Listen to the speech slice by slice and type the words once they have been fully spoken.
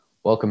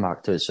Welcome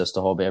back to It's Just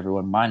a Hobby,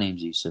 everyone. My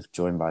name's Yusuf,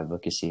 joined by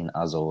Vukasin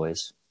as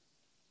always.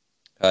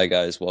 Hi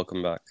guys,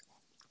 welcome back.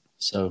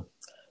 So,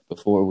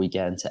 before we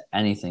get into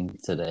anything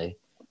today,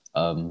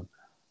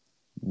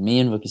 me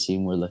and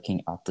Vukasin were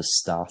looking at the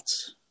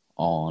stats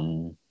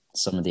on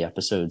some of the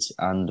episodes,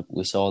 and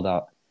we saw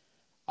that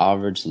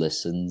average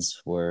listens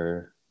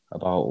were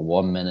about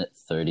 1 minute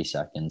 30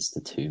 seconds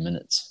to 2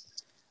 minutes.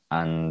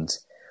 And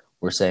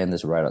we're saying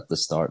this right at the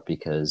start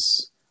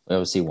because we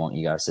obviously want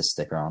you guys to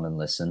stick around and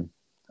listen.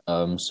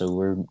 So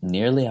we're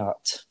nearly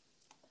at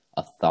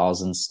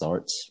 1,000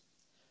 starts,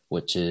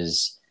 which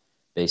is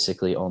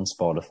basically on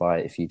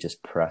Spotify. If you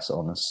just press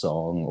on a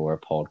song or a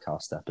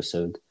podcast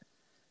episode,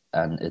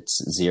 and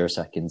it's 0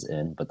 seconds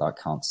in, but that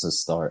counts as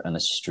a start, and a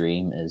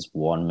stream is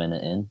 1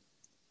 minute in.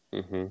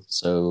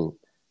 So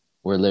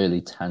we're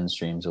literally 10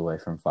 streams away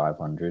from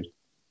 500,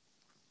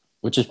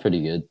 which is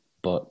pretty good.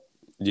 But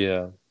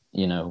Yeah.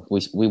 you know,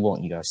 we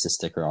want you guys to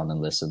stick around and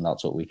listen.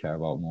 That's what we care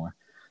about more.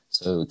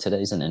 So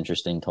today's an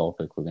interesting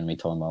topic. We're going to be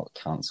talking about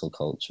cancel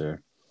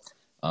culture.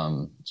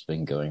 It's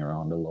been going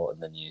around a lot in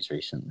the news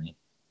recently.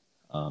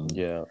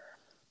 Yeah.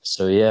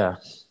 So yeah,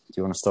 do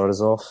you want to start us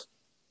off?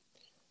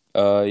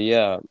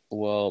 Yeah.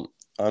 Well,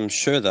 I'm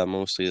sure that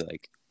mostly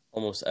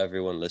almost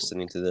everyone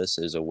listening to this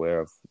is aware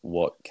of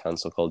what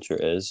cancel culture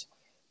is.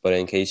 But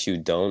in case you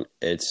don't,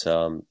 it's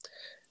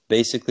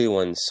basically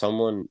when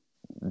someone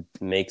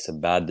makes a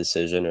bad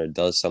decision or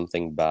does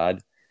something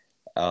bad,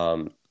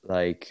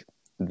 like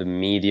the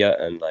media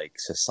and like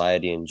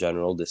society in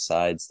general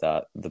decides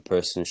that the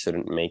person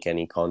shouldn't make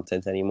any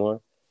content anymore.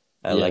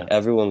 And like Yeah.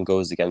 everyone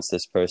goes against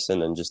this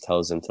person and just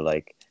tells him to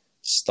like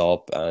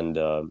stop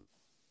and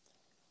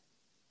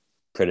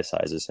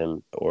criticizes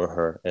him or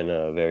her in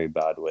a very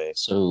bad way.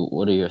 So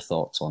what are your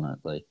thoughts on it?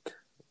 Like,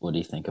 what do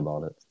you think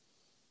about it?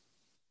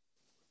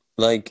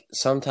 Like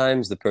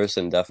sometimes the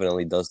person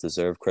definitely does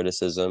deserve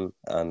criticism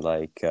and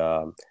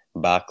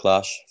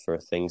backlash for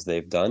things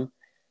they've done,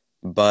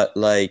 but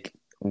like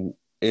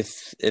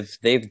if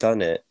they've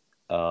done it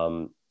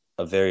a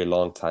very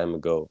long time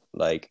ago,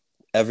 like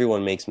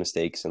everyone makes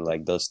mistakes and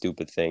like does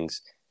stupid things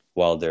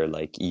while they're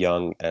like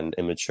young and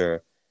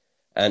immature.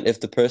 And if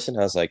the person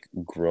has like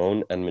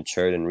grown and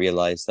matured and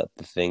realized that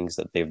the things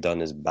that they've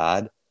done is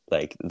bad,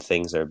 like the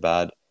things are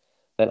bad,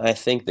 then I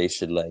think they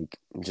should like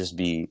just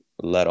be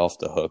let off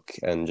the hook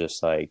and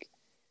just like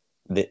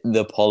the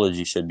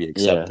apology should be Yeah.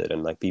 accepted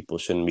and like people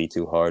shouldn't be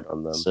too hard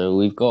on them. So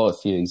we've got a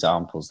few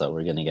examples that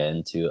we're going to get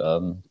into.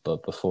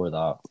 But before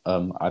that,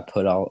 I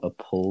put out a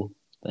poll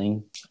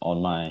thing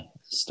on my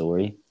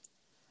story,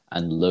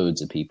 and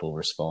loads of people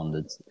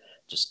responded,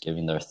 just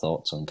giving their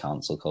thoughts on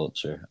cancel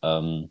culture.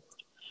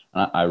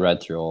 I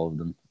read through all of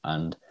them,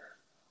 and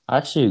I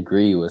actually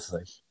agree with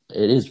like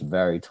it is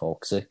very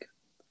toxic,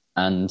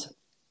 and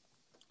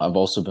I've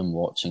also been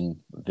watching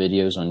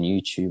videos on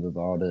YouTube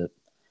about it,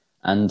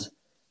 and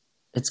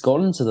it's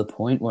gotten to the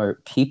point where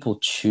people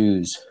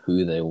choose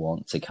who they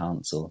want to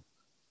cancel,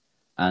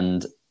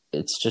 and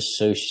it's just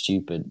so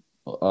stupid.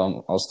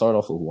 I'll start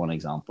off with one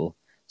example.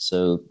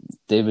 So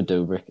David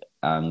Dobrik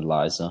and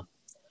Liza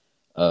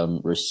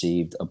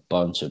received a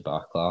bunch of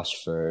backlash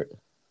for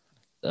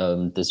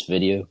this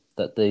video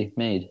that they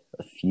made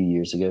a few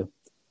years ago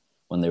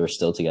when they were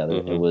still together.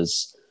 It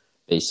was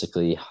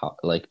basically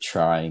like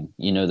trying,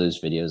 you know, those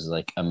videos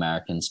like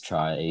Americans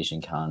try Asian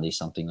candy,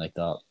 something like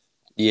that.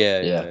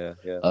 Yeah.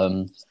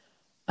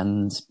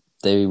 And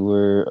they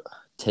were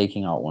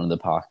taking out one of the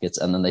packets,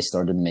 and then they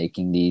started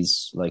making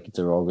these like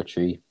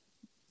derogatory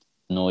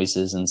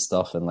noises and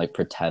stuff, and like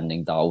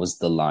pretending that was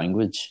the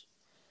language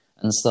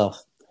and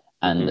stuff.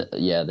 And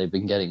yeah, they've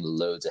been getting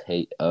loads of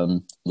hate.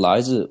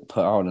 Liza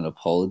put out an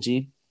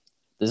apology.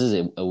 This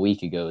is a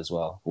week ago as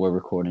well. We're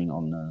recording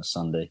on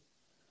Sunday.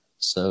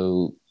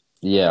 So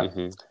yeah,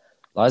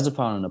 Liza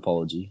put out an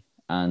apology,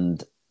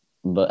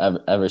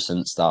 but ever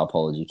since that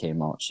apology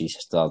came out, she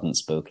still hasn't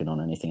spoken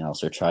on anything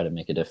else or tried to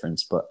make a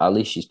difference. But at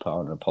least she's put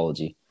out an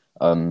apology.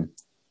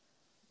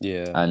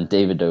 Yeah. And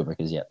David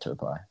Dobrik is yet to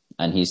reply,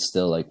 and he's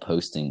still like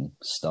posting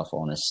stuff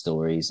on his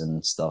stories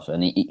and stuff.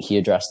 And he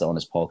addressed it on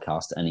his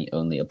podcast, and he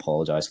only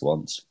apologized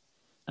once,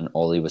 and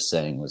all he was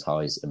saying was how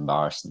he's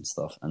embarrassed and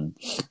stuff. And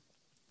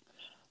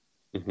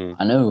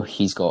I know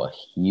he's got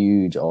a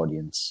huge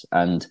audience,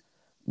 and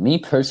me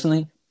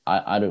personally,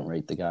 I don't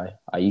rate the guy.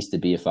 I used to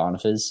be a fan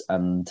of his,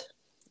 and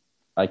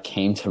I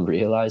came to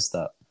realize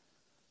that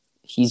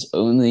he's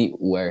only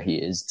where he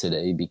is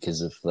today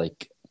because of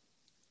like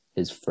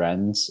his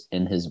friends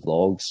in his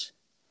vlogs.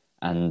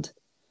 And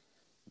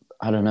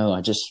I don't know,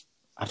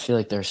 I feel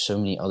like there's so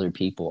many other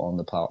people on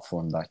the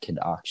platform that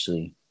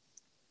actually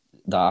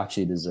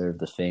deserve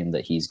the fame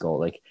that he's got.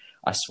 Like,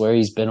 I swear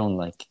he's been on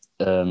like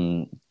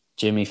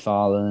Jimmy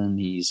Fallon,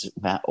 he's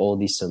met all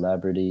these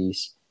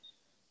celebrities.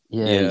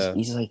 Yeah.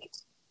 He's like,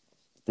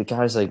 the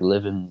guy's like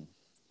living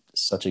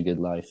such a good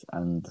life.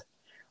 And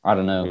I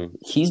don't know,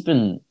 he's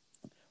been,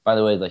 by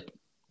the way, like,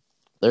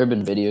 there have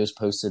been videos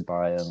posted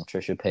by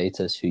Trisha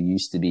Paytas, who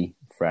used to be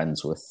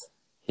friends with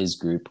his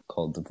group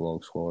called the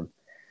Vlog Squad.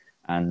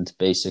 And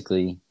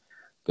basically,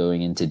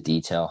 going into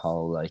detail how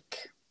like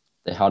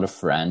they had a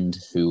friend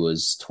who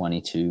was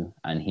 22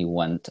 and he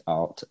went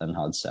out and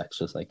had sex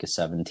with like a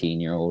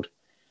 17-year-old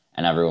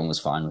and everyone was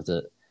fine with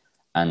it.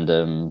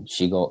 And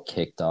she got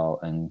kicked out,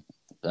 and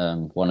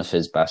one of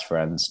his best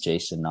friends,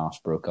 Jason Nash,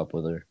 broke up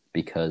with her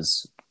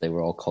because they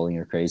were all calling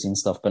her crazy and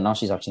stuff. But now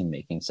she's actually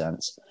making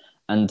sense.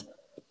 And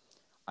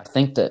I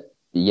think that,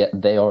 yeah,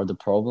 they are the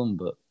problem,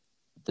 but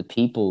the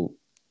people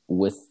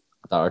with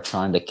that are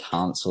trying to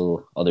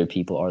cancel other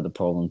people are the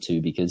problem too,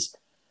 because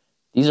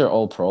these are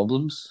all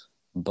problems,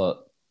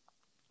 but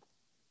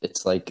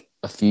it's like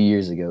a few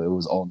years ago it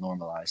was all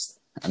normalized,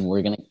 and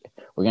we're gonna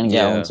get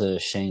Yeah. onto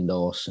Shane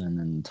Dawson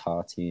and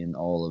Tati and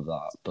all of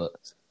that, but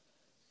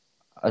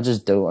I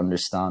just don't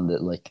understand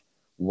it. Like,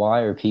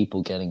 why are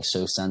people getting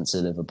so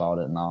sensitive about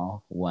it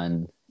now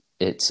when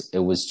it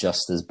was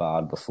just as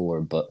bad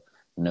before, but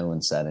no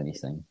one said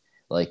anything?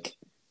 Like,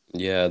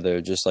 Yeah,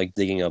 they're just like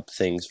digging up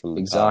things from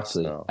the past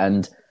exactly. now.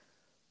 And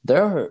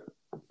there are,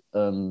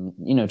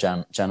 you know,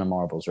 Jenna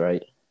Marbles,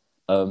 right?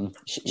 So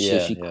Yeah,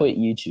 she yeah. quit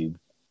YouTube,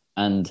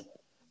 and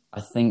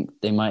I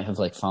think they might have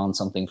like found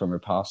something from her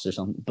past or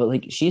something. But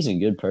like, she's a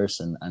good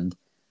person, and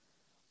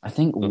I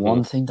think Mm-hmm.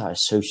 one thing that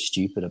is so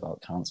stupid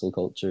about cancel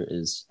culture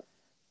is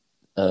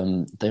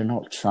they're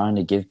not trying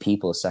to give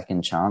people a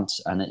second chance,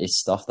 and it's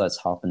stuff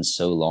that's happened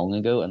so long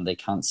ago, and they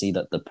can't see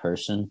that the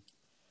person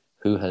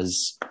who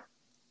has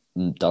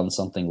done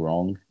something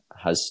wrong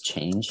has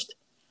changed.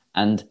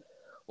 And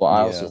what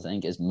I also Yeah.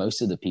 think is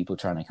most of the people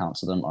trying to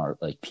cancel them are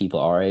like people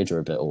our age or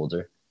a bit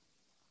older,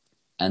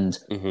 and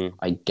Mm-hmm.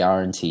 I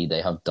guarantee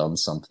they have done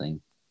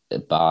something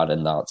bad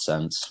in that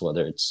sense,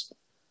 whether it's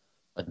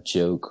a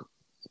joke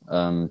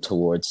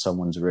towards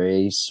someone's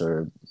race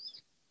or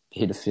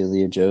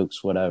pedophilia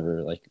jokes,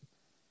 whatever. Like,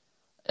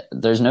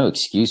 there's no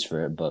excuse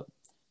for it, but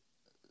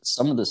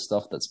some of the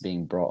stuff that's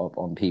being brought up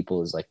on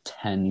people is like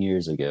 10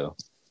 years ago,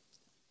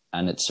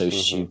 and it's so Mm-hmm.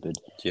 stupid.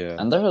 Yeah.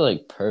 And there are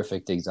like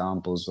perfect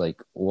examples,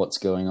 like what's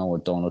going on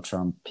with Donald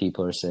Trump.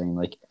 People are saying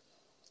like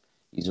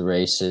he's a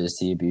racist,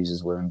 he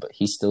abuses women, but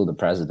he's still the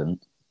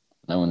president.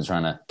 No one's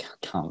trying to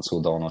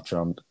cancel Donald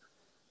Trump,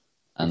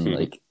 and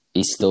like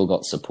he's still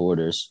got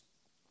supporters.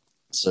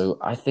 So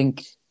I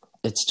think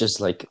it's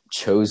just like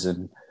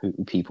chosen who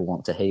people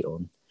want to hate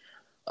on.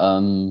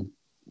 Um,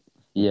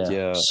 yeah.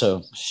 Yeah.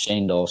 So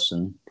Shane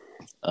Dawson,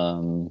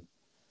 um,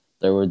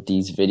 there were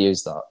these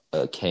videos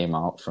that came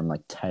out from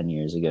like 10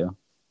 years ago.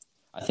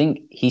 I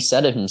think he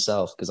said it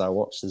himself because I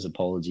watched his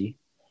apology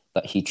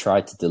that he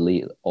tried to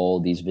delete all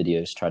these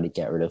videos, try to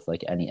get rid of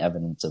like any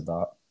evidence of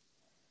that,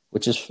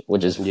 which is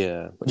which is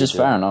Yeah, which he is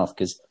fair did. enough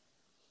because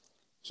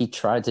he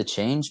tried to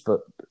change.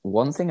 But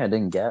one thing I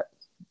didn't get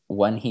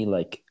when he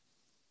like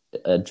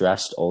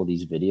addressed all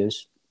these videos,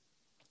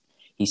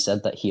 he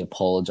said that he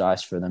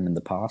apologized for them in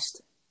the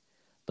past.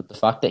 But the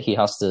fact that he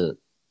has to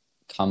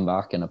come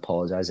back and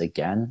apologize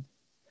again,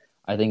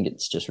 I think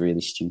it's just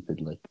really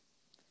stupid. Like,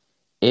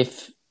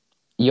 if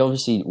you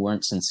obviously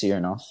weren't sincere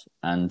enough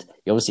and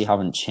you obviously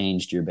haven't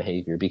changed your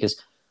behavior, because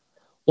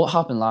what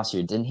happened last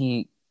year, didn't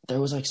he? There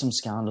was like some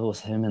scandal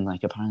with him, and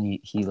like apparently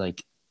he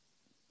like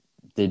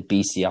did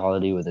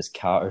bestiality with his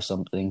cat or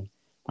something.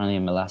 Apparently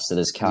he molested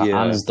his cat and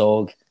Yeah. his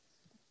dog.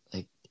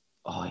 Like,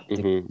 oh,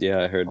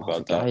 Yeah, I heard the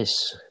about guy that.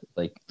 is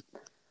like,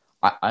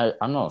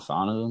 I'm not a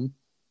fan of him,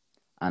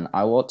 and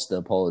I watched the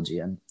apology,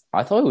 and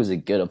I thought it was a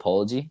good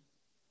apology,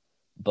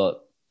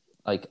 but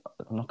like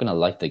I'm not gonna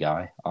like the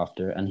guy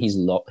after, and he's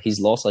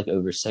lost like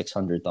over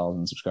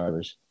 600,000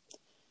 subscribers.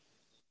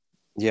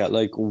 Yeah,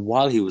 like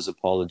while he was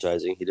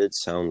apologizing, he did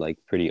sound like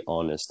pretty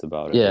honest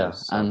about it Yeah,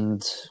 most of the time.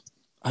 and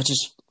I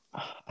just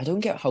I don't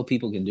get how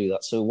people can do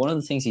that. So one of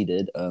the things he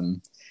did,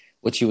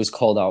 which he was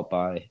called out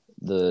by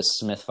the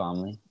Smith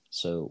family,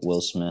 so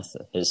Will Smith,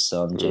 his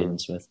son Mm. Jaden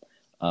Smith,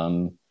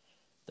 um,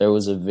 there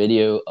was a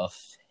video of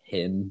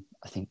him,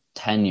 I think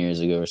 10 years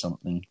ago or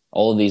something.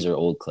 All of these are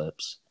old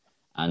clips,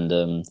 and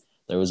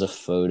there was a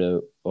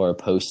photo or a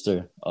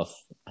poster of,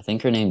 I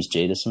think her name's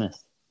Jada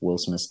Smith, Will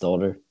Smith's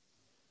daughter.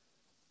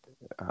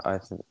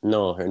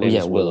 No, her Oh name yeah,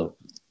 is Willow. Willow.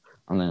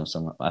 I don't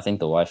know, I think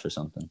the wife or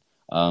something.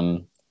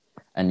 Um,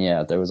 And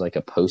yeah, there was like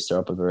a poster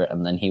up of it,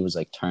 and then he was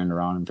like turned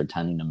around and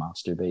pretending to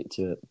masturbate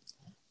to it.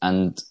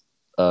 And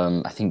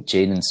I think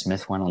Jaden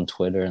Smith went on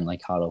Twitter and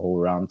like had a whole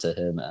rant to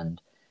him,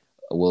 and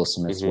Will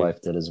Smith's Mm-hmm.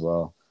 wife did as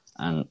well.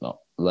 And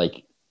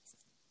like,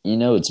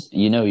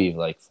 you've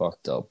like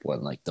fucked up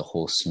when like the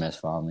whole Smith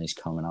family's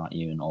coming at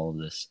you and all of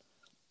this.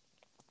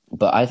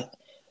 But I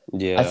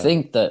Yeah.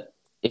 think that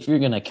if you're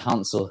gonna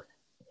cancel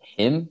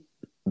him,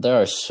 there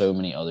are so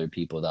many other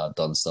people that have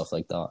done stuff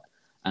like that.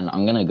 And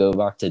I'm gonna go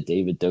back to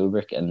David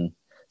Dobrik and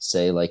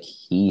say like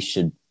he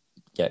should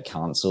get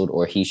cancelled,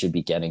 or he should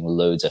be getting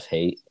loads of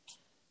hate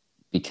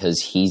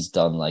because he's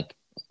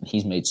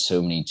made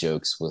so many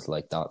jokes with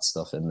like that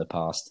stuff in the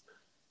past.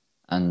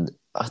 And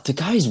the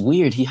guy's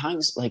weird. He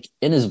hangs like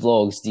in his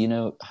vlogs.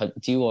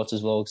 Do you watch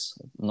his vlogs?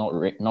 Not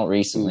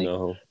recently.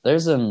 No.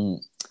 There's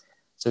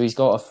so he's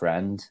got a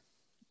friend.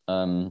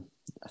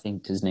 I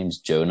think his name's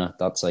Jonah.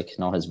 That's like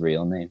not his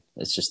real name.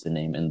 It's just the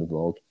name in the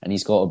vlog. And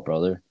he's got a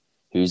brother.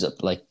 who's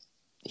like,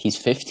 he's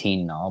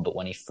 15 now, but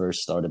when he first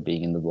started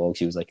being in the vlogs,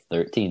 he was like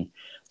 13.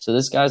 So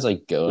this guy's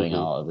like going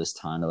out of his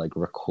time to like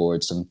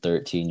record some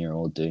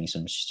 13-year-old doing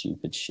some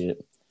stupid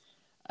shit.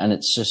 And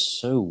it's just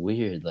so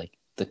weird, like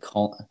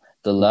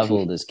the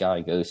level this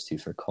guy goes to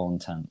for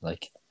content.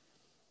 Like,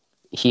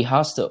 he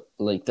has to,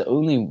 like, the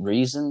only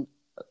reason,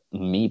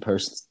 me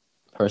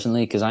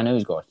personally, because I know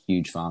he's got a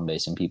huge fan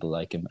base and people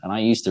like him, and I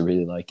used to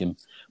really like him,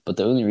 but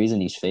the only reason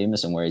he's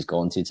famous and where he's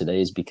gone to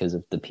today is because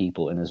of the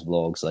people in his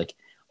vlogs. Like,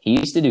 he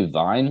used to do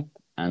Vine,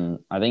 and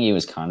I think he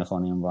was kind of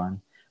funny on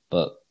Vine,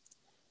 but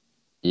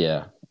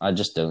yeah, I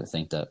just don't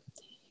think that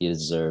he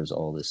deserves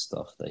all this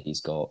stuff that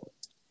he's got.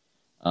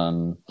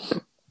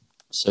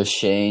 So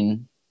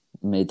Shane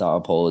made that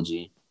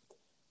apology,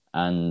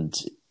 and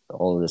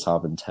all of this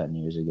happened 10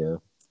 years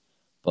ago.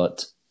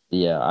 But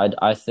yeah,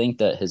 I think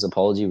that his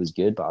apology was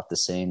good, but at the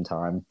same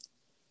time,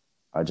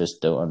 I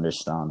just don't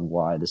understand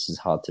why this has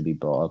had to be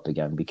brought up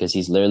again, because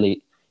he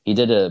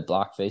did a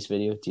blackface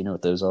video. Do you know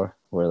what those are?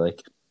 Where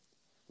like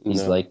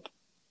he's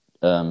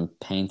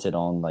painted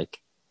on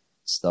like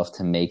stuff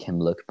to make him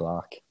look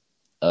black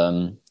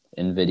in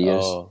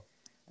videos. Oh.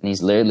 And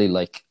he's literally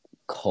like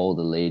called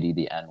a lady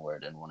the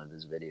N-word in one of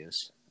his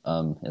videos,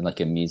 in like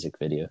a music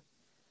video.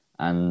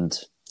 And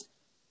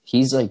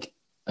he's like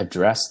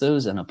addressed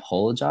those and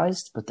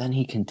apologized, but then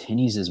he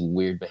continues his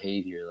weird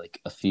behavior. Like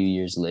a few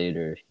years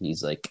later,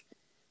 he's like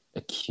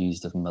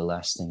accused of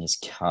molesting his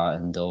cat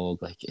and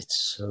dog. Like,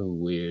 it's so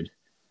weird.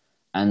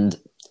 And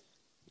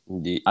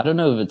I don't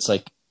know if it's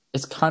like,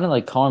 it's kind of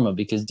like karma,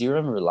 because do you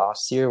remember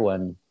last year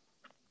when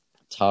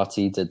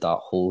Tati did that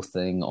whole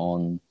thing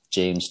on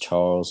James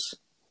Charles?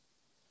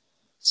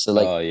 So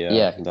like,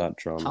 yeah, that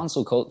drama.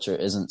 Cancel culture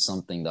isn't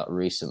something that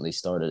recently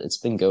started. It's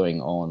been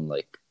going on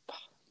like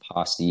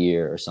past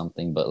year or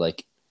something, but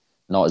like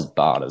not as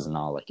bad as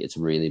now. Like, it's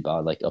really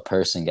bad. Like, a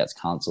person gets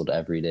cancelled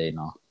every day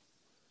now.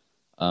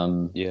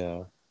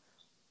 Yeah.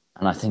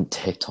 And I think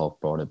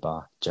TikTok brought it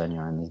back,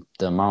 genuinely.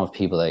 The amount of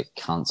people that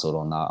cancelled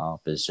on that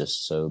app is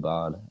just so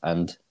bad.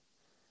 And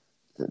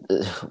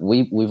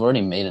we've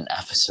already made an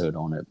episode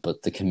on it,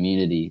 but the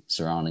community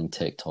surrounding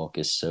TikTok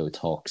is so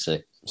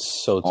toxic.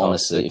 So toxic.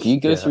 Honestly, if you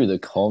go through the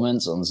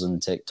comments on some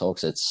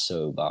TikToks, it's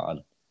so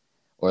bad.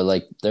 Or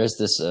like, there's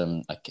this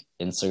like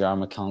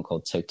Instagram account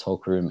called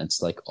TikTok Room.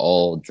 It's like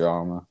all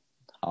drama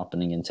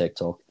happening in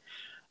TikTok.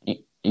 If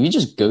you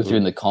just go through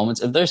in the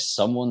comments, if there's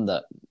someone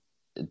that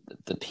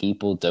the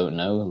people don't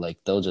know, like,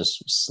 they'll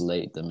just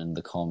slate them in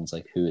the comments.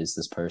 Like, who is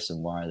this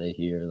person? Why are they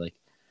here? Like,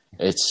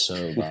 it's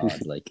so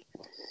bad. Like,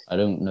 I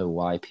don't know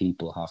why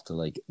people have to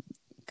like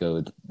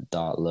go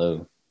that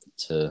low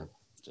to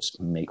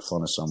just make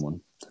fun of someone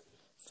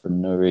for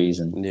no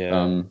reason.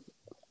 Yeah.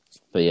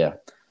 But yeah,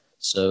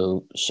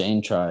 so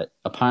Shane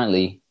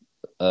apparently,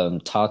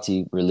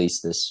 Tati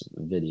released this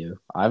video.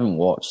 I haven't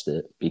watched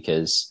it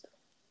because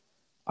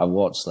I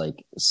watched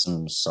like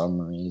some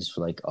summaries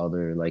for like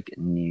other like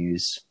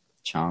news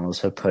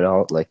channels have put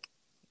out. Like,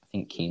 I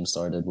think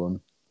Keemstar did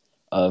one.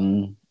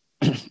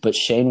 But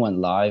Shane went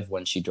live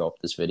when she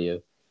dropped this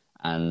video,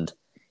 and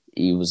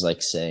he was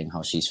like saying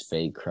how she's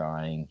fake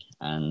crying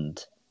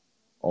and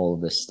all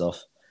of this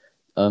stuff.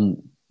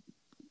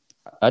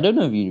 I don't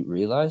know if you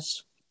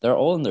realize they're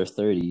all in their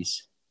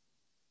 30s.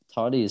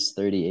 Tati is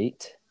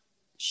 38.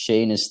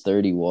 Shane is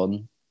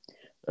 31.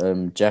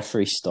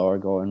 Jeffree Star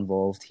got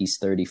involved. He's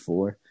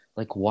 34.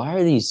 Like, why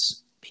are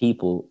these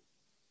people,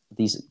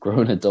 these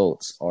grown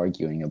adults,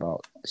 arguing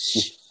about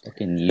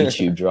fucking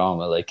YouTube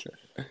drama? Like,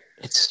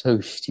 it's so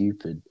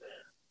stupid.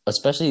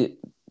 Especially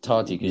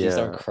Tati, because she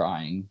started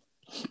crying,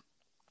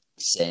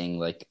 saying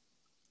like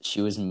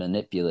she was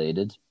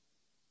manipulated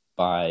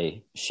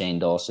by Shane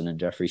Dawson and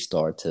Jeffree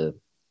Star to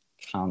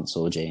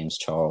cancel James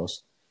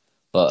Charles.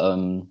 But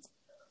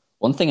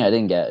one thing I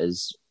didn't get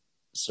is,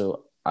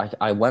 so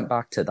I went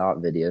back to that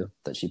video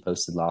that she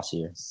posted last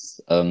year.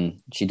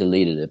 She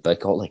deleted it, but it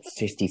got like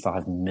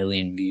 55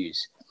 million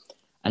views.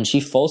 And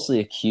she falsely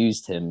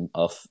accused him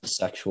of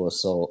sexual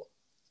assault.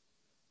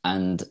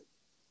 And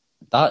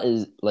that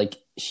is like,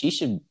 she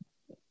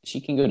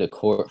can go to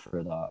court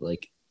for that,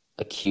 like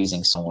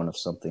accusing someone of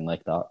something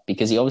like that,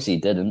 because he obviously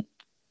didn't.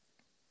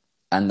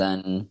 And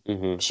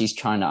then she's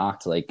trying to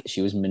act like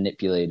she was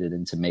manipulated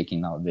into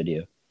making that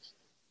video.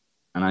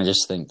 And I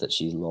just think that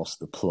she's lost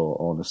the plot,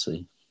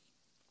 honestly.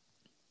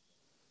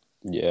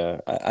 Yeah,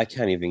 I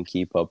can't even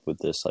keep up with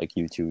this like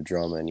YouTube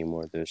drama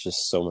anymore. There's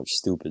just so much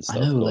stupid stuff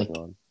going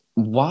on.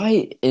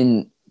 Why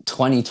in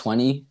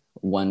 2020,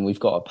 when we've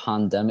got a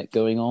pandemic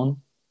going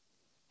on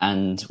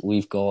and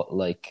we've got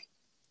like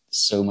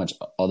so much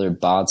other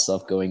bad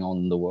stuff going on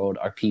in the world,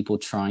 are people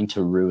trying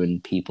to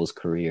ruin people's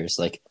careers?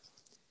 Like,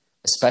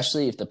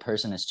 especially if the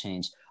person has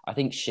changed. I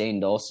think Shane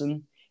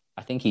Dawson,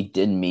 I think he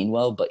did mean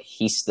well, but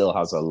he still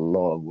has a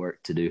lot of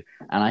work to do.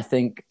 And I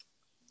think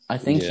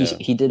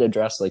he did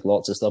address like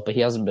lots of stuff, but he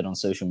hasn't been on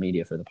social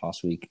media for the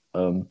past week.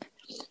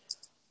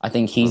 I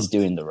think he's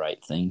doing the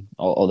right thing,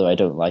 although I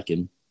don't like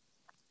him.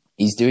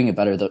 He's doing a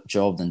better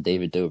job than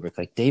David Dobrik.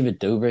 Like, David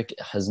Dobrik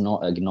has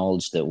not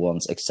acknowledged it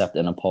once, except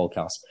in a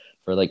podcast.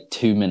 for like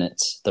 2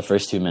 minutes, the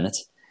first 2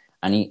 minutes,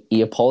 and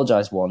he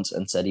apologized once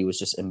and said he was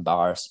just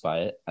embarrassed by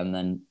it, and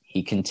then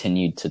he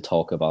continued to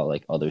talk about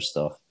like other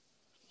stuff.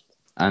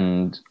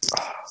 And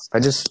I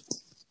just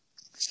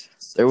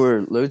there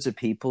were loads of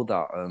people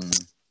that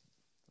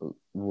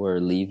were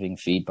leaving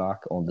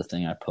feedback on the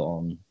thing I put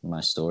on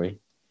my story,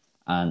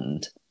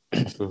 and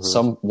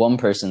one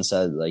person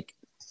said like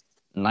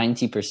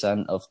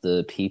 90% of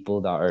the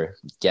people that are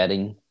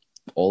getting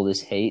all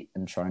this hate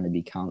and trying to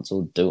be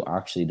cancelled don't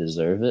actually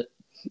deserve it.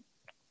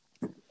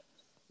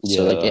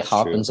 So like it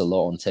happens a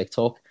lot on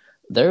TikTok.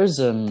 There's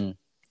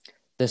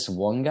this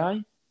one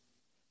guy,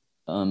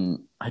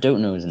 I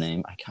don't know his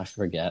name, I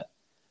forget.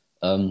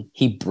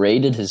 He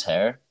braided his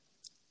hair.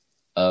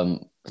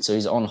 So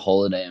he's on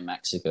holiday in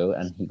Mexico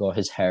and he got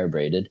his hair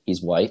braided.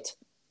 He's white.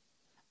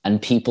 And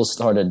people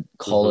started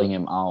calling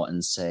him out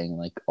and saying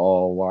like,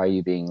 "Oh, why are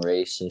you being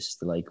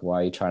racist? Like, why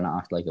are you trying to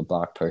act like a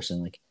black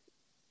person?" Like,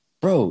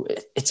 bro,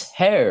 it's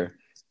hair.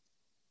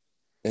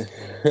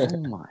 Oh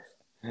my.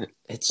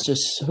 It's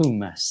just so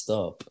messed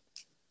up.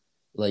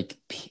 Like,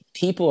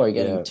 people are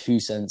getting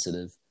too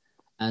sensitive.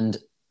 And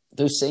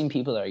those same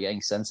people that are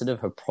getting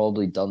sensitive have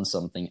probably done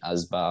something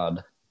as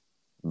bad.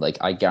 Like,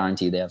 I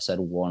guarantee they have said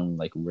one,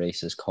 like,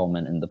 racist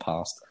comment in the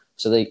past.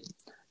 So they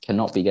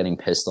cannot be getting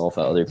pissed off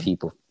at other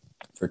people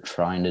for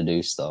trying to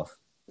do stuff.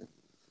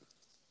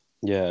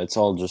 Yeah, it's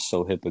all just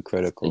so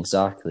hypocritical.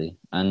 Exactly.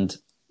 And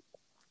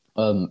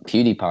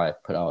PewDiePie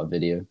put out a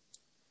video.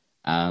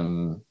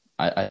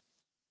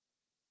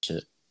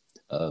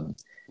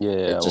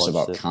 It's just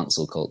about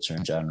cancel culture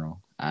in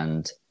general.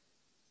 And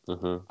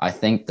I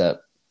think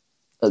that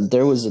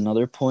there was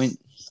another point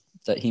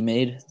that he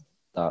made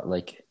that,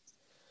 like,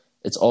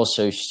 it's all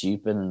so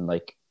stupid and,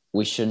 like,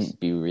 we shouldn't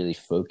be really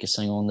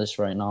focusing on this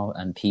right now.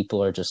 And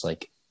people are just,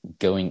 like,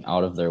 going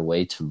out of their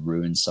way to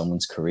ruin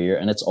someone's career.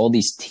 And it's all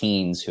these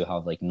teens who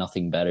have, like,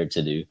 nothing better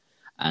to do.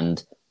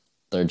 And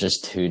they're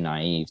just too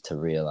naive to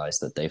realize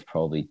that they've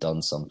probably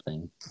done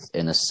something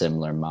in a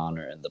similar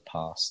manner in the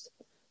past.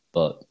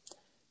 But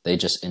they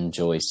just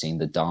enjoy seeing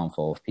the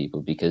downfall of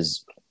people,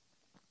 because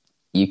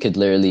you could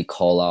literally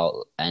call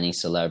out any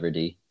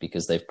celebrity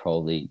because they've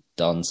probably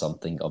done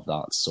something of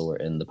that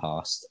sort in the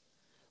past.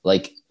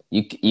 Like,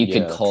 you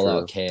could call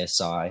out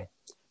KSI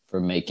for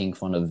making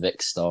fun of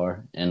Vic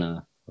Star in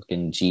a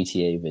fucking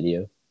GTA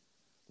video,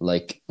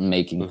 like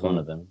making fun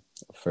of him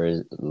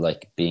for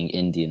like being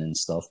Indian and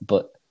stuff.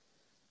 But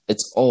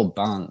it's all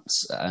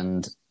bants,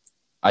 and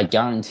I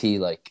guarantee,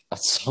 like,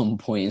 at some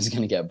point it's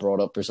gonna get brought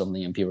up or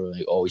something, and people are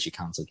like, "Oh, we should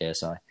cancel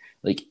KSI."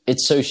 Like,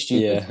 it's so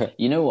stupid. Yeah.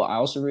 You know what I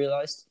also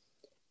realized?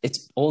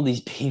 It's all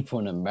these people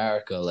in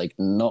America, like,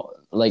 not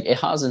like it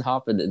hasn't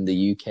happened in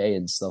the UK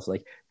and stuff.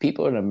 Like,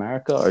 people in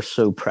America are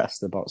so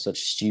pressed about such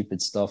stupid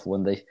stuff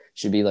when they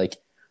should be like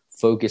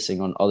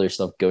focusing on other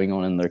stuff going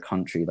on in their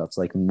country that's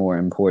like more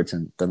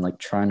important than like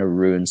trying to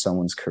ruin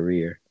someone's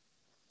career.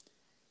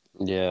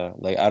 Yeah,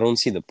 like, I don't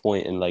see the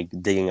point in like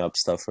digging up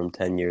stuff from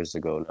 10 years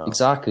ago now.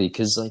 Exactly,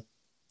 because like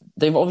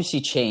they've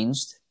obviously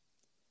changed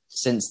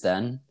since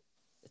then.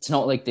 It's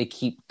not like they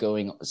keep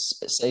going.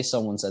 Say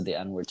someone said the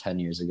N-word 10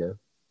 years ago.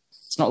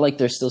 It's not like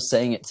they're still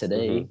saying it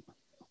today.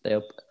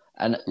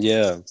 And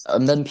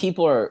then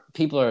people are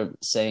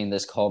saying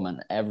this comment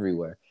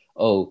everywhere.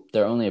 Oh,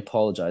 they're only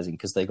apologizing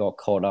because they got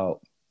caught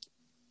out.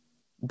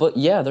 But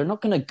yeah, they're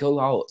not gonna go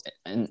out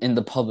in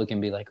the public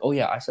and be like, "Oh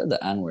yeah, I said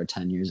the N-word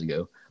 10 years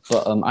ago,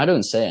 but I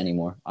don't say it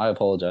anymore. I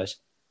apologize."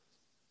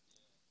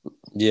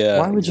 Yeah.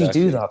 Why would you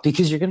do that?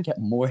 Because you're gonna get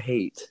more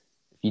hate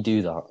if you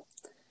do that.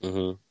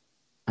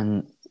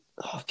 And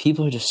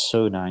people are just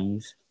so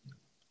naive.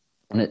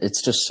 And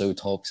it's just so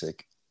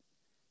toxic.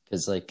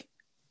 Because, like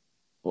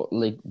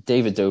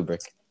David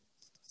Dobrik,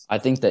 I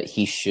think that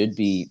he should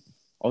be...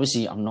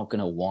 Obviously, I'm not going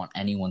to want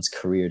anyone's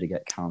career to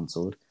get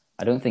cancelled.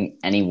 I don't think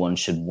anyone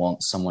should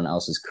want someone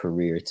else's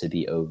career to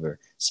be over.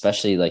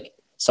 Especially, like,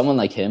 someone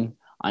like him.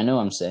 I know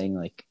I'm saying,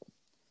 like,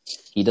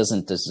 he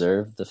doesn't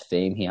deserve the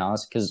fame he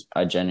has, because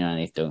I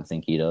genuinely don't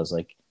think he does.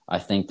 Like, I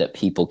think that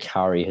people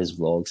carry his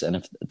vlogs. And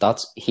if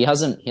that's... He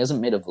hasn't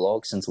made a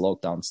vlog since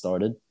lockdown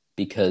started,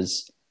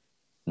 because...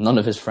 none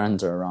of his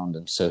friends are around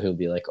him, so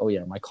he'll be like, "Oh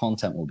yeah, my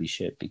content will be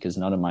shit because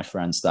none of my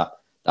friends that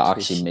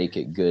actually make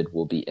it good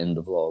will be in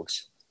the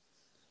vlogs."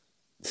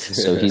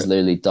 So he's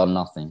literally done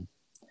nothing.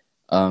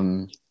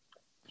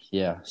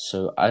 Yeah,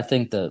 so I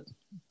think that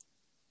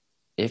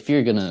if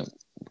you're gonna...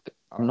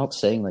 I'm not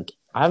saying, like,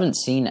 I haven't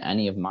seen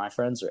any of my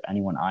friends or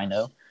anyone I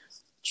know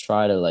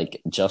try to,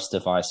 like,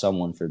 justify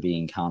someone for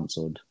being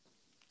cancelled,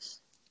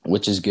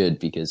 which is good,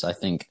 because I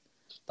think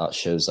that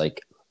shows,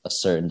 like, a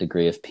certain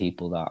degree of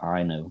people that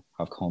I know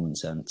have common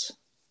sense.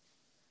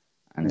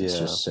 And it's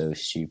just so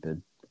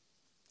stupid.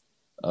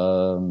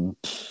 But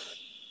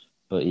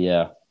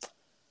yeah.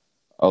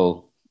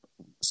 Oh,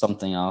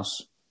 something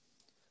else.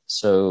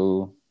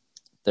 So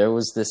there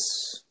was this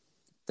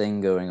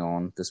thing going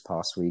on this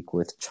past week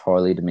with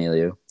Charli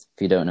D'Amelio.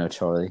 If you don't know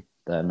Charli,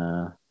 then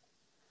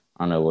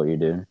I know what you're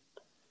doing.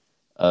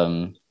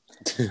 And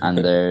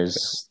there's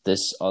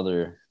this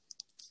other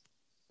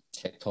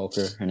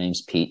TikToker. Her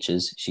name's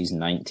Peaches. She's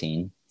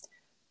 19.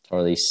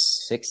 Charlie's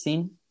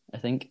 16, I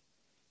think.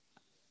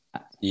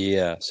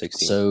 Yeah,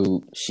 16.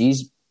 So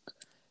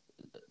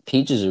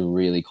Peaches are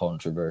really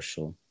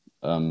controversial.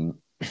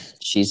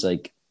 She's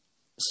like,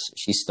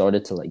 she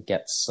started to like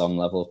get some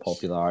level of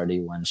popularity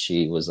when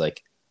she was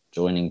like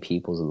joining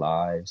people's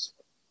lives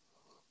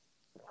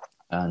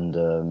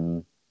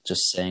and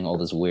just saying all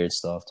this weird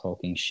stuff,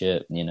 talking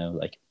shit,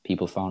 like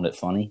people found it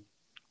funny.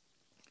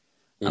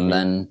 And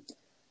then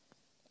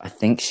I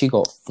think she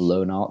got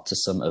flown out to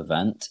some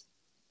event,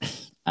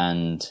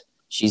 and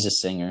she's a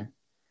singer,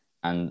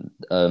 and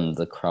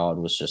the crowd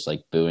was just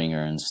like booing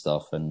her and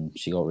stuff, and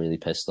she got really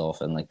pissed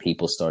off, and like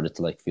people started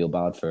to like feel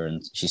bad for her,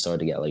 and she started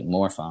to get like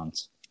more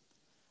fans.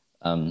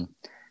 And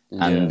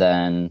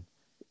then,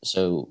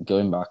 so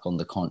going back on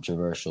the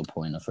controversial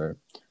point of her,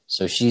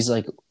 so she's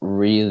like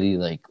really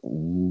like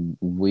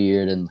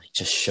weird and like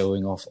just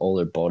showing off all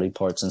her body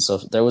parts and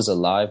stuff. There was a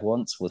live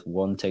once with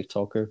one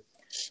TikToker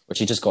where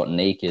she just got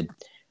naked.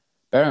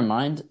 Bear in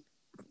mind,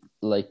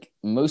 like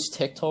most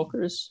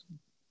TikTokers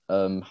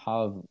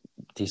have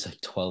these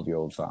like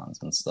 12-year-old fans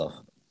and stuff,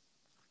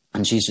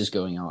 and she's just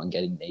going out and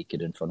getting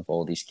naked in front of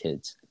all these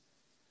kids.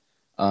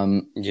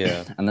 And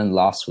then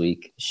last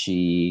week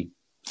she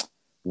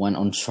went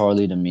on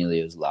Charli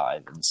D'Amelio's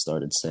live and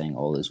started saying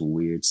all this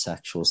weird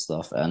sexual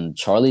stuff, and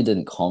Charli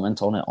didn't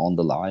comment on it on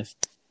the live,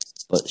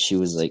 but she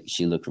was like,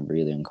 she looked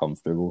really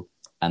uncomfortable.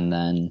 And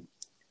then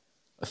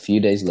a few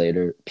days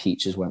later,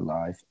 Peaches went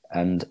live,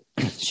 and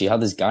she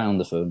had this guy on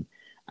the phone,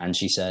 and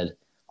she said,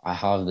 I've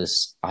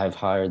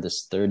hired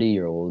this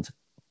 30-year-old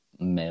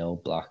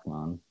male black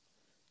man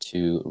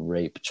to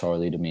rape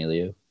Charli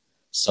D'Amelio.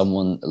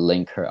 Someone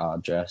link her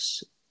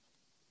address,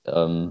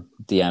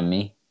 DM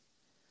me.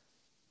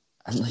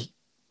 And like,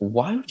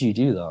 why would you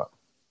do that?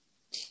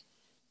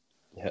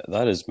 Yeah,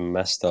 that is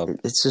messed up.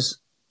 It's just,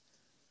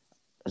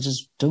 I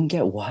just don't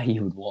get why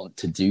you would want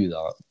to do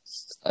that.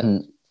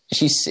 And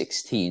she's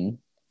 16,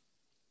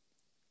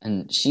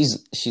 and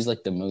she's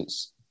like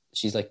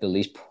the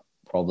least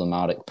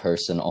problematic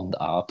person on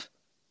the app.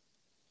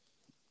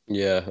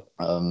 Yeah.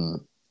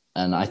 And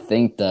I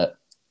think that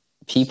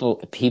people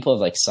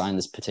have like signed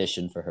this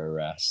petition for her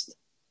arrest.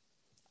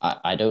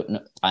 I don't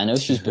know. I know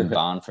she's been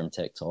banned from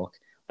TikTok.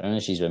 I don't know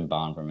if she's been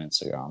banned from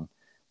Instagram,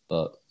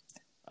 but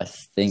I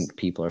think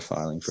people are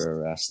filing for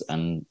her arrest.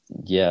 And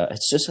yeah,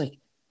 it's just like,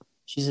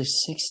 she's a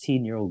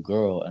 16-year-old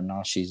girl, and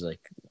now she's like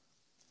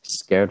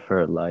scared for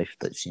her life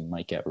that she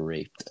might get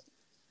raped.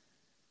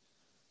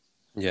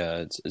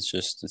 Yeah,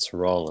 it's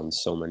wrong on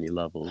so many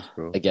levels,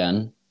 bro.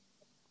 Again,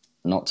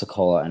 not to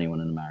call out anyone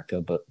in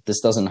America, but this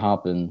doesn't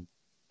happen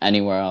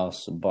anywhere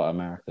else but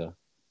America.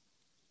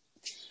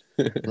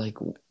 Like,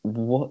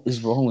 what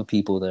is wrong with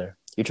people there?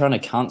 You're trying to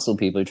cancel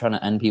people. You're trying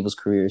to end people's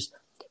careers.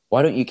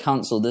 Why don't you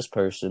cancel this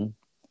person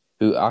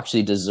who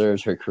actually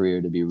deserves her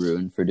career to be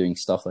ruined for doing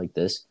stuff like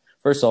this?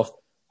 First off,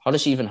 how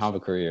does she even have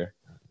a career?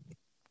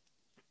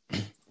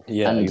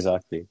 Yeah,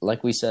 exactly.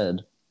 Like we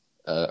said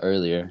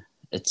earlier,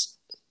 it's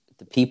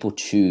the people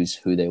choose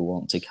who they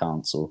want to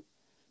cancel.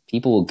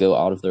 People will go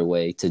out of their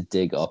way to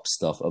dig up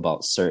stuff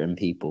about certain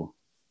people.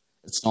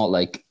 It's not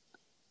like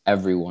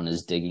everyone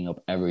is digging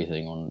up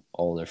everything on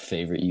all their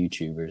favorite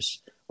YouTubers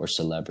or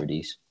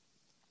celebrities.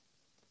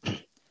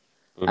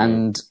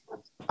 And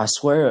I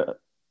swear,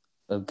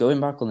 going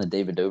back on the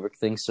David Dobrik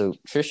thing, so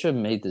Trisha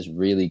made this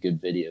really good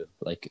video,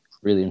 like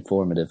really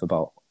informative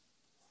about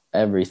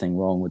everything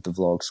wrong with the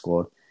Vlog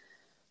Squad.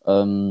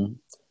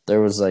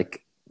 There was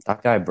like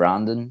that guy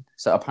Brandon,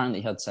 so apparently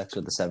he had sex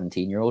with a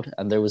 17-year-old,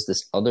 and there was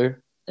this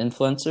other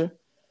influencer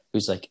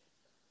who's like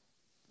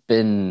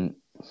been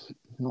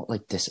not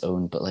like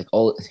disowned, but like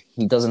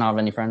he doesn't have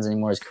any friends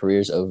anymore. His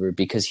career's over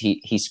because he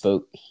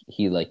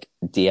like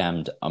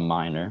DM'd a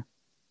minor,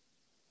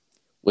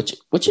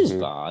 which is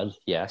bad,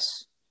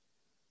 yes,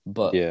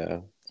 but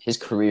yeah, his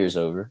career's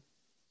over.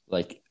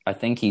 Like, I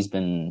think he's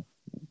been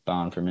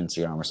banned from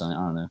Instagram or something.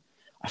 I don't know.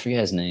 I forget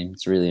his name.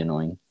 It's really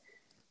annoying,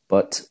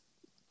 but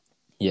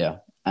yeah.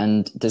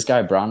 And this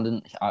guy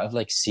Brandon, I've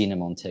like seen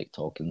him on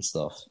TikTok and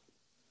stuff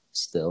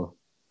still,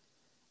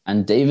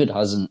 and David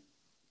hasn't.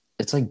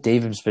 It's like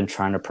David's been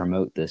trying to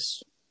promote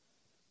this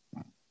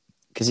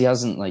because he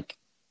hasn't like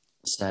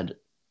said,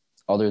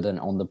 other than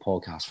on the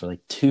podcast for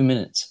like 2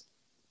 minutes,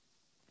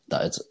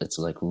 that it's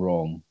like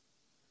wrong.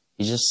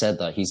 He just said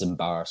that he's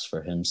embarrassed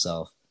for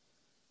himself,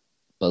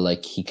 but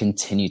like he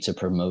continued to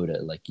promote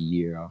it like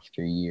year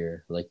after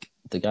year. Like,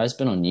 the guy's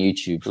been on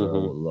YouTube for a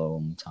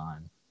long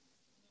time.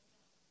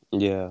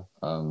 Yeah.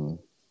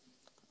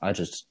 I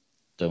just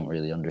don't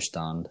really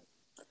understand,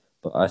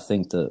 but I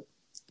think that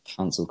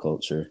cancel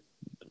culture,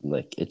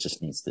 like, it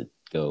just needs to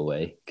go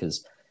away,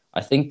 because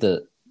I think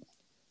that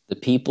the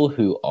people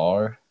who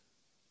are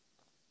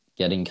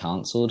getting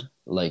cancelled,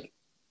 like,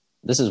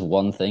 this is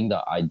one thing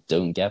that I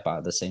don't get, but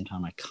at the same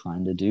time I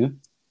kind of do.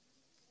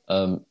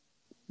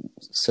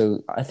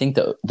 So I think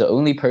that the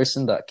only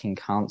person that can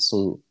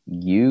cancel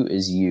you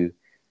is you,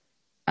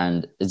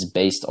 and it's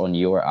based on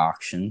your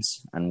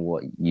actions and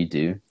what you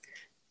do.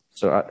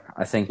 So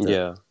I think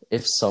that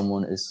if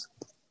someone is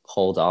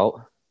called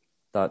out,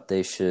 that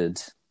they should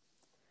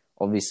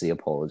obviously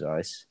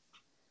apologize,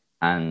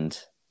 and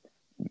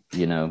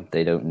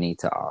they don't need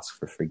to ask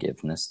for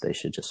forgiveness. They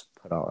should just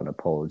put out an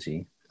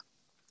apology,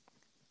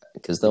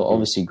 because they'll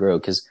obviously grow.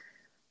 Because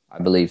I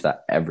believe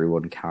that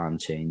everyone can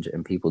change,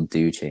 and people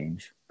do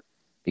change,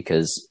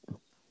 because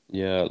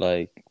Yeah,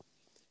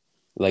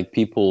 like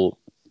people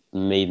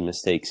made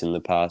mistakes in the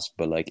past,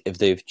 but like if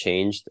they've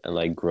changed and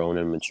like grown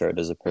and matured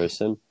as a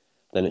person,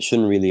 then it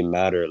shouldn't really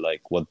matter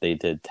like what they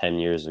did 10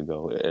 years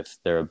ago if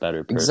they're a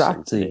better person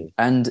exactly. today.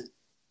 And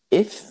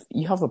if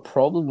you have a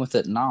problem with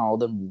it now,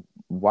 then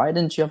why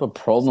didn't you have a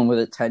problem with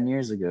it 10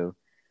 years ago?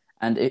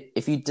 And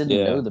if you didn't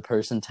know Yeah. the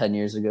person 10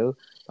 years ago,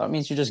 that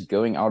means you're just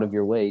going out of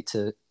your way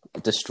to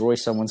destroy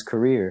someone's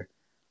career.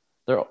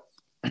 They're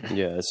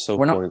Yeah, it's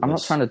so I'm not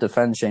pointless. trying to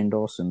defend Shane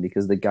Dawson,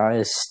 because the guy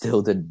is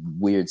still did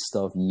weird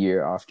stuff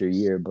year after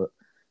year, but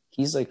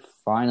he's like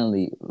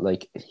finally,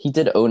 like, he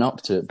did own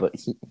up to it, but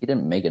he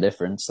didn't make a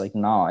difference. Like,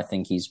 now I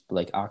think he's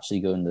like actually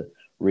going to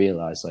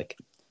realize, like,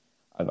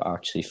 I've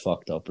actually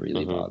fucked up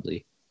really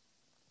badly.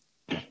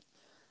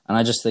 And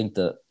I just think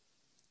that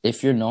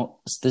if you're not,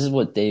 this is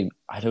what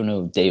I don't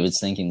know if David's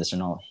thinking this or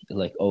not,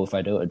 like, oh, if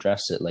I don't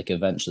address it, like,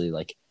 eventually,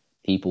 like,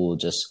 people will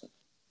just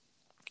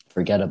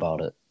forget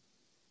about it.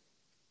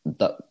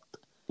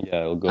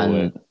 Yeah, it'll go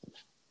away.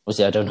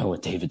 Obviously, I don't know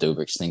what David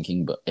Dobrik's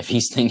thinking, but if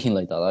he's thinking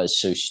like that, that is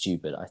so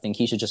stupid. I think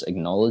he should just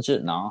acknowledge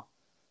it now,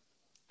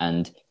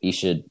 and he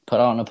should put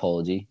out an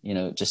apology.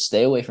 Just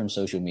stay away from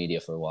social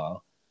media for a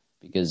while,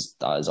 because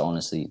that is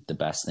honestly the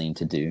best thing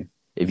to do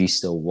if you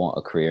still want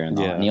a career in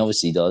that. Yeah. And he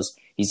obviously does.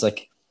 He's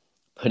like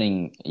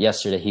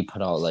yesterday he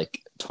put out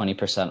like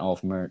 20%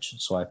 off merch,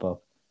 swipe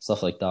up,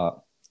 stuff like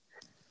that.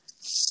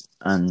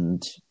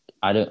 And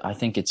I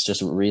think it's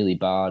just really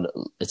bad.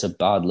 It's a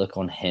bad look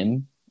on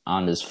him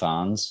and his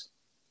fans,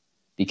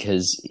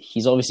 because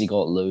he's obviously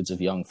got loads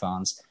of young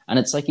fans, and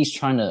it's like he's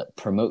trying to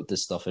promote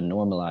this stuff and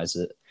normalize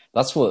it.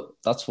 That's what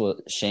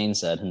Shane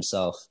said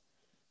himself,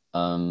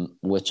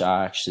 which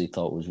I actually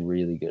thought was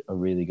a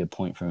really good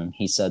point from him.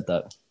 He said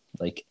that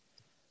like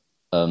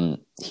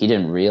he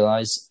didn't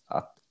realize.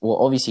 Well,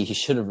 obviously he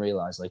should have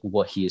realized like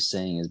what he is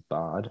saying is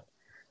bad,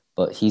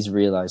 but he's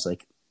realized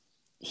like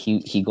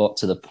he got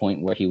to the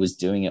point where he was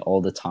doing it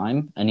all the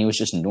time, and he was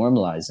just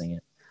normalizing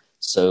it.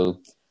 So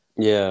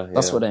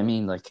that's what I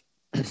mean. Like,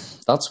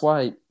 that's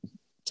why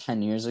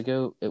 10 years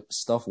ago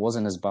stuff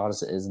wasn't as bad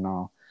as it is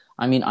now.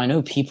 I mean, I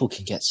know people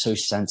can get so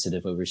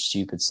sensitive over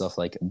stupid stuff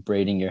like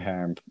braiding your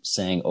hair and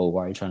saying, "Oh,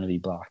 why are you trying to be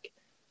black?"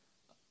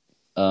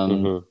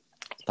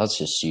 That's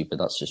just stupid.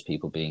 That's just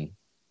people being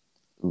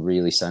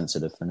really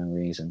sensitive for no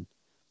reason.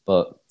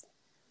 But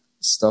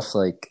stuff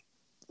like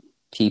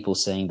people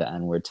saying the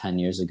N-word 10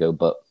 years ago,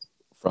 but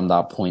from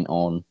that point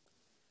on,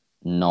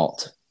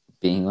 not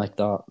being like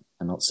that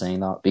and not saying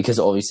that, because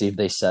obviously if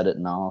they said it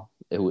now,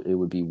 it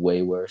would be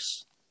way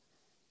worse.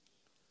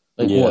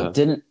 Like, what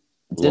didn't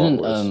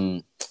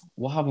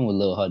what happened with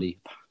Lil Huddy?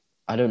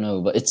 I don't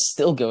know, but it's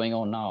still going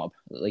on now.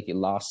 Like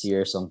last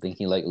year or something,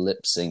 he like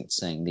lip synced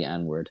saying the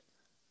N-word,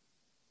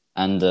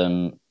 and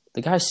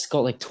the guy's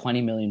got like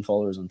 20 million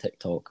followers on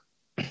TikTok.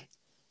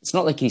 It's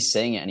not like he's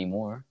saying it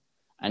anymore,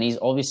 and he's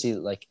obviously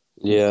like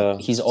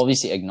he's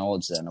obviously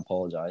acknowledged it and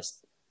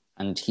apologized,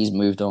 and he's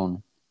moved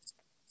on.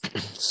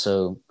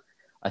 So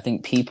I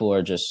think people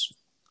are just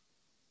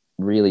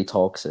really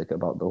toxic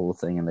about the whole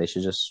thing, and they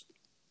should just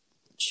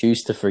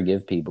choose to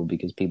forgive people,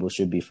 because people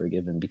should be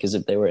forgiven. Because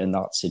if they were in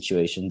that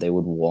situation, they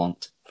would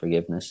want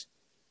forgiveness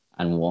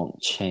and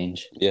want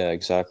change. Yeah,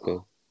 exactly.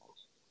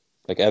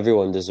 Like,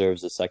 everyone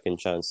deserves a second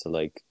chance to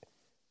like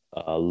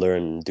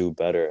learn and do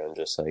better and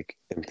just like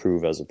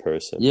improve as a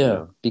person.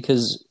 Yeah,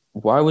 because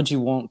why would you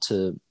want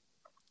to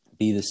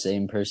be the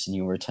same person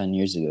you were 10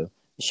 years ago?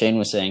 Shane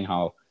was saying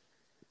how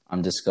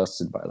I'm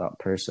disgusted by that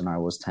person I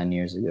was 10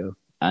 years ago.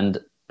 And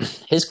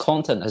his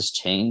content has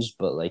changed,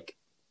 but like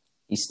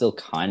he's still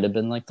kind of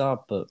been like that,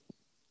 but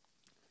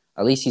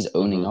at least he's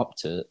owning up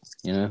to it,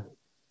 you know?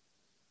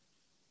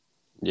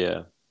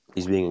 Yeah,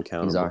 he's being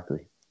accountable.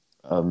 Exactly.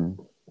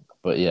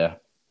 But yeah.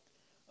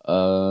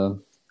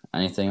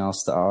 Anything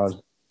else to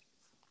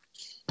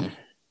add?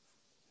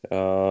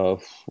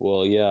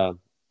 Well, yeah.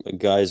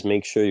 Guys,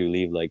 make sure you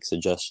leave like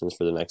suggestions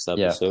for the next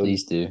episode. Yeah,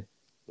 please do.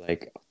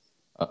 Like,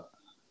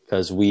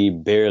 because we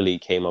barely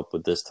came up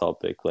with this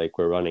topic. Like,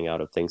 we're running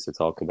out of things to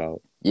talk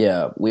about.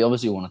 Yeah, we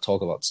obviously want to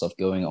talk about stuff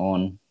going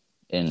on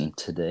in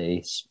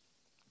today's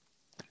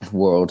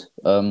world.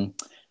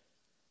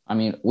 I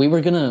mean, we were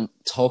gonna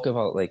talk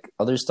about like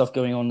other stuff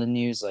going on in the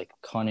news, like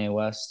Kanye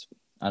West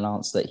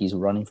announced that he's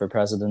running for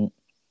president,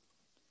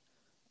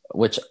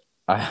 which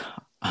I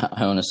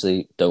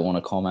honestly don't want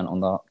to comment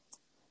on that.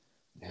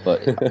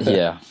 But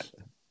yeah,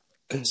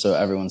 so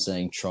everyone's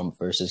saying Trump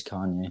versus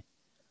Kanye.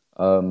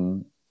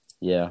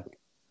 Yeah,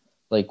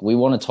 like we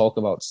want to talk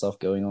about stuff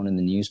going on in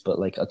the news, but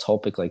like a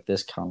topic like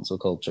this, cancel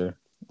culture,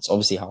 it's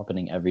obviously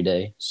happening every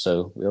day.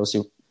 So we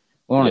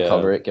want to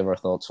cover it, give our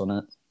thoughts on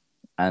it,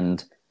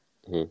 and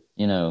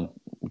you know,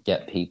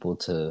 get people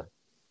to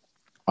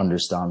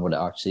understand what it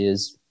actually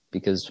is,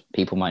 because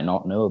people might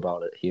not know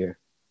about it here.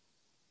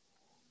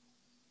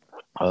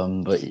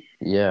 But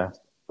yeah,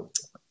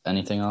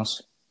 anything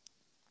else?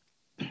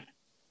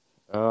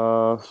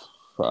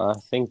 I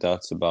think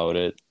that's about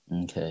it.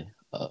 Okay.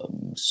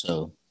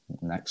 So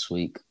next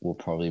week we'll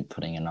probably be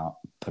putting out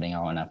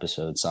an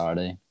episode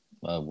Saturday.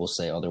 We'll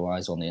say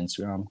otherwise on the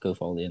Instagram. Go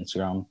follow the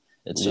Instagram.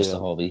 It's just a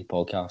hobby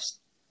podcast.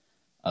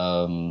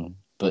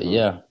 But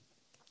yeah,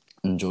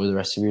 enjoy the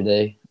rest of your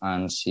day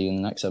and see you in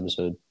the next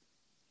episode.